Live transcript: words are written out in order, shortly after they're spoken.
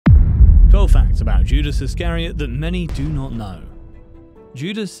12 facts about Judas Iscariot that many do not know.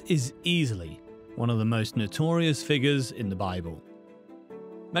 Judas is easily one of the most notorious figures in the Bible.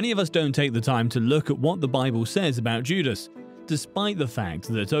 Many of us don't take the time to look at what the Bible says about Judas, despite the fact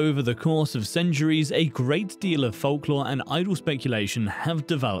that over the course of centuries a great deal of folklore and idle speculation have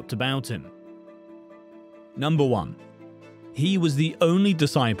developed about him. Number 1. He was the only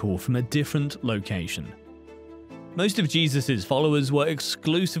disciple from a different location. Most of Jesus' followers were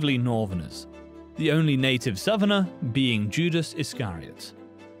exclusively northerners, the only native southerner being Judas Iscariot.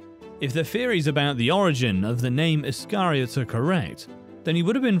 If the theories about the origin of the name Iscariot are correct, then he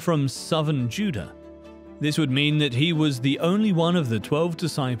would have been from southern Judah. This would mean that he was the only one of the 12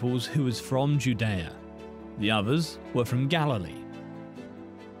 disciples who was from Judea. The others were from Galilee.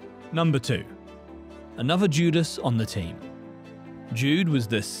 Number 2. Another Judas on the team. Jude was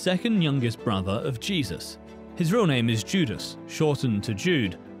the second youngest brother of Jesus. His real name is Judas, shortened to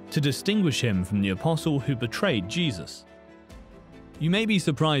Jude, to distinguish him from the apostle who betrayed Jesus. You may be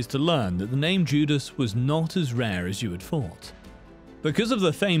surprised to learn that the name Judas was not as rare as you had thought. Because of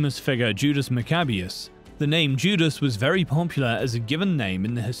the famous figure Judas Maccabeus, the name Judas was very popular as a given name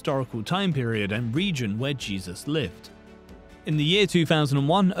in the historical time period and region where Jesus lived. In the year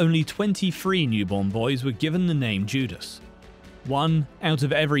 2001, only 23 newborn boys were given the name Judas. 1 out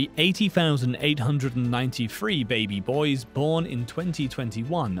of every 80,893 baby boys born in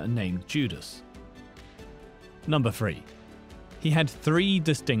 2021 are named Judas. Number 3. He had 3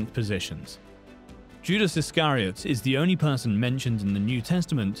 distinct positions. Judas Iscariot is the only person mentioned in the New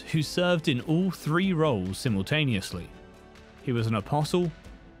Testament who served in all 3 roles simultaneously. He was an apostle,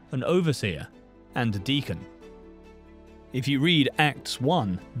 an overseer, and a deacon. If you read Acts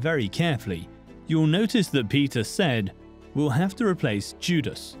 1 very carefully, you'll notice that Peter said, "We'll have to replace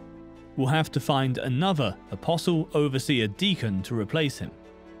Judas. We'll have to find another apostle, overseer, deacon to replace him."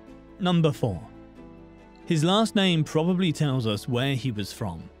 Number 4. His last name probably tells us where he was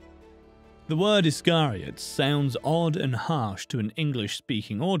from. The word Iscariot sounds odd and harsh to an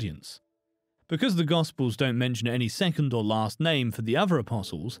English-speaking audience. Because the Gospels don't mention any second or last name for the other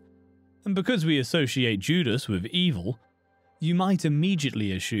apostles, and because we associate Judas with evil, you might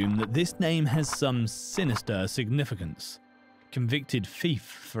immediately assume that this name has some sinister significance. Convicted thief,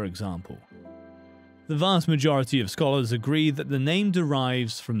 for example. The vast majority of scholars agree that the name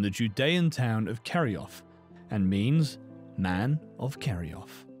derives from the Judean town of Kerioth and means man of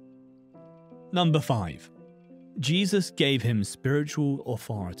Kerioth. Number 5. Jesus gave him spiritual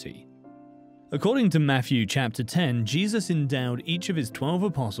authority. According to Matthew chapter 10, Jesus endowed each of his 12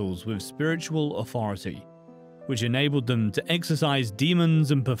 apostles with spiritual authority, which enabled them to exorcise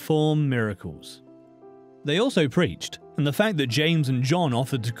demons and perform miracles. They also preached, and the fact that James and John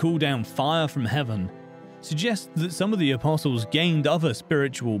offered to call down fire from heaven suggests that some of the apostles gained other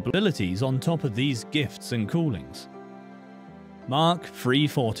spiritual abilities on top of these gifts and callings. Mark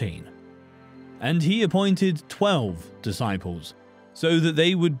 3:14. And he appointed 12 disciples, so that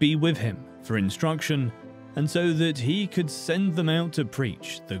they would be with him for instruction, and so that he could send them out to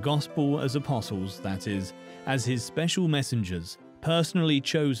preach the gospel as apostles, that is, as his special messengers, personally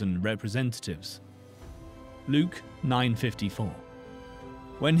chosen representatives. Luke 9:54.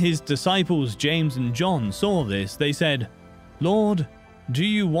 When his disciples James and John saw this, they said, "Lord, do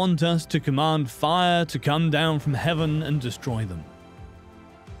you want us to command fire to come down from heaven and destroy them?"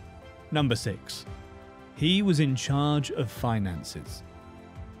 Number 6. He was in charge of finances.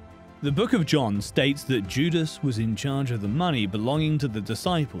 The book of John states that Judas was in charge of the money belonging to the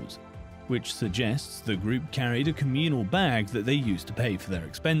disciples, which suggests the group carried a communal bag that they used to pay for their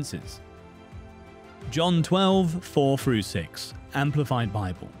expenses. John 12:4-6, Amplified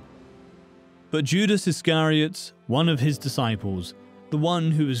Bible. But Judas Iscariot, one of his disciples, the one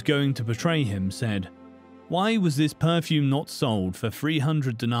who was going to betray him, said, "Why was this perfume not sold for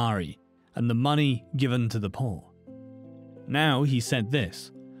 300 denarii, and the money given to the poor?" Now he said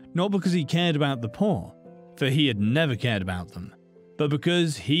this, not because he cared about the poor, for he had never cared about them, but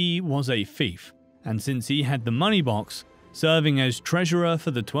because he was a thief, and since he had the money box, serving as treasurer for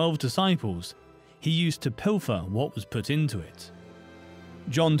the 12 disciples, he used to pilfer what was put into it.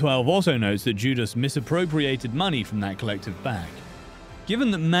 John 12 also notes that Judas misappropriated money from that collective bag.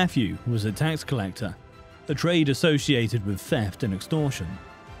 Given that Matthew was a tax collector, a trade associated with theft and extortion,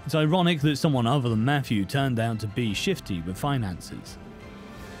 it's ironic that someone other than Matthew turned out to be shifty with finances.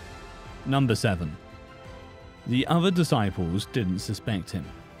 Number 7. The other disciples didn't suspect him.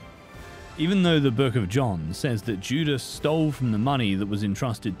 Even though the book of John says that Judas stole from the money that was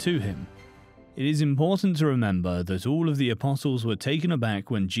entrusted to him, it is important to remember that all of the apostles were taken aback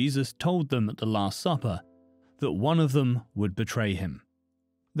when Jesus told them at the Last Supper that one of them would betray him.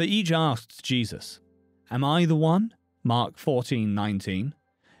 They each asked Jesus, "Am I the one?" Mark 14:19,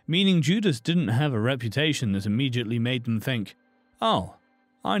 meaning Judas didn't have a reputation that immediately made them think, "Oh,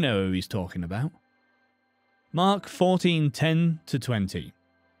 I know who he's talking about." Mark 14:10-20.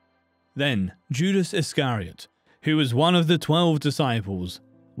 Then Judas Iscariot, who was one of the 12 disciples,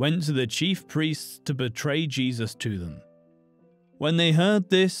 went to the chief priests to betray Jesus to them. When they heard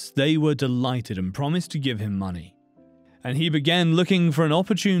this, they were delighted and promised to give him money. And he began looking for an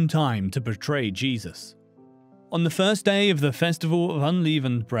opportune time to betray Jesus. On the first day of the festival of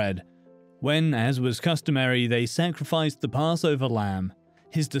unleavened bread, when, as was customary, they sacrificed the Passover lamb,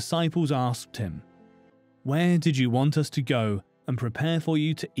 his disciples asked him, "Where did you want us to go and prepare for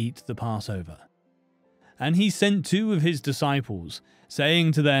you to eat the Passover?" And he sent 2 of his disciples,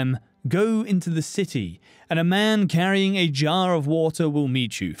 saying to them, "Go into the city, and a man carrying a jar of water will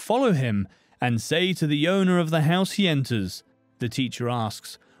meet you. Follow him, and say to the owner of the house he enters, 'The teacher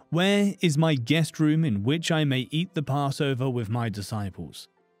asks, where is my guest room in which I may eat the Passover with my disciples?'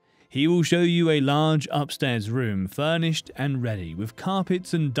 He will show you a large upstairs room, furnished and ready, with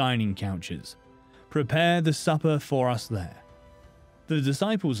carpets and dining couches. Prepare the supper for us there." The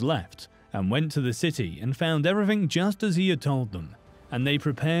disciples left and went to the city and found everything just as he had told them, and they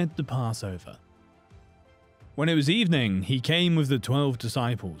prepared the Passover. When it was evening, he came with the 12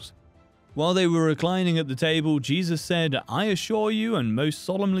 disciples. While they were reclining at the table, Jesus said, "I assure you and most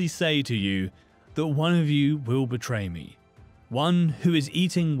solemnly say to you that one of you will betray me, one who is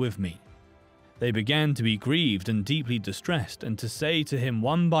eating with me." They began to be grieved and deeply distressed, and to say to him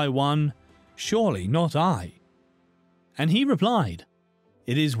one by one, "Surely not I." And he replied,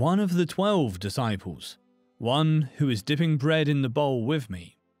 "It is one of the 12 disciples, one who is dipping bread in the bowl with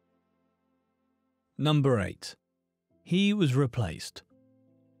me." Number 8. He was replaced.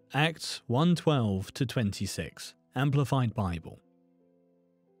 Acts 1:12-26, Amplified Bible.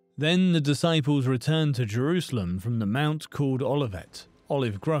 Then the disciples returned to Jerusalem from the mount called Olivet,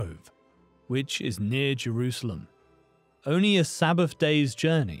 Olive Grove, which is near Jerusalem, only a Sabbath day's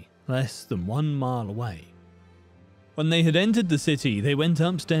journey, less than 1 mile away. When they had entered the city, they went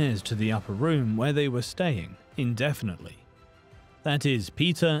upstairs to the upper room where they were staying indefinitely. That is,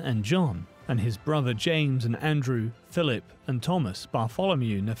 Peter and John, and his brother James and Andrew, Philip and Thomas,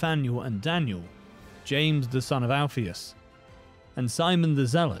 Bartholomew, Nathanael and Daniel, James the son of Alphaeus, and Simon the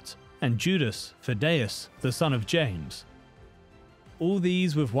Zealot, and Judas, Thaddeus, the son of James. All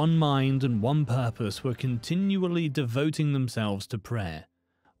these with one mind and one purpose were continually devoting themselves to prayer,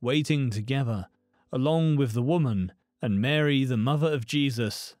 waiting together, along with the woman and Mary the mother of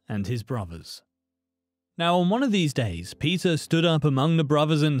Jesus and his brothers. Now on one of these days, Peter stood up among the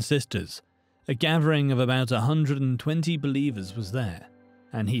brothers and sisters. A gathering of about 120 believers was there,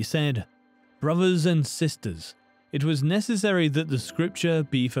 and he said, "Brothers and sisters, it was necessary that the scripture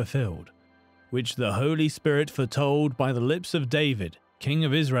be fulfilled, which the Holy Spirit foretold by the lips of David, king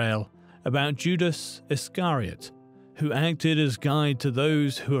of Israel, about Judas Iscariot, who acted as guide to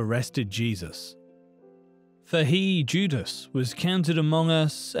those who arrested Jesus. For he, Judas, was counted among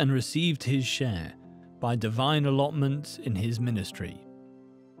us and received his share by divine allotment in his ministry.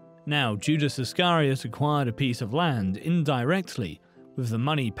 Now Judas Iscariot acquired a piece of land indirectly with the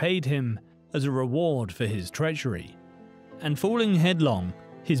money paid him as a reward for his treachery, and falling headlong,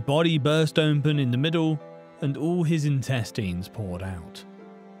 his body burst open in the middle and all his intestines poured out.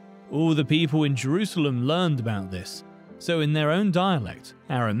 All the people in Jerusalem learned about this, so in their own dialect,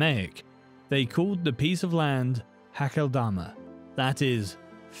 Aramaic, they called the piece of land Hakeldama, that is,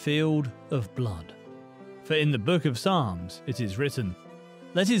 field of blood. For in the book of Psalms it is written,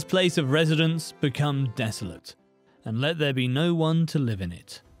 'Let his place of residence become desolate, and let there be no one to live in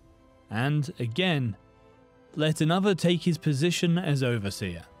it.' And, again, 'Let another take his position as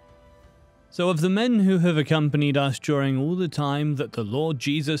overseer.' So of the men who have accompanied us during all the time that the Lord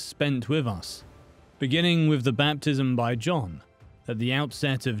Jesus spent with us, beginning with the baptism by John, at the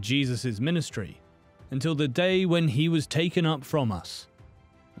outset of Jesus' ministry, until the day when he was taken up from us,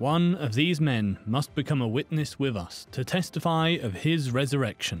 one of these men must become a witness with us to testify of his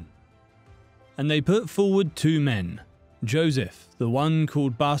resurrection." And they put forward 2 men, Joseph, the one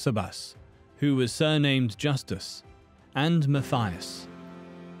called Barsabas, who was surnamed Justus, and Matthias.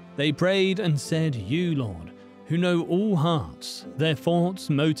 They prayed and said, "You, Lord, who know all hearts, their thoughts,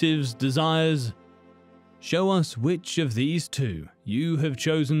 motives, desires, show us which of these 2 you have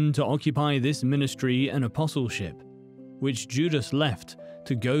chosen to occupy this ministry and apostleship, which Judas left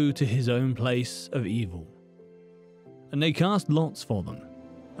to go to his own place of evil." And they cast lots for them,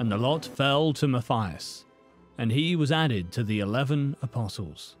 and the lot fell to Matthias, and he was added to the 11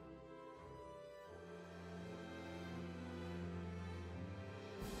 apostles.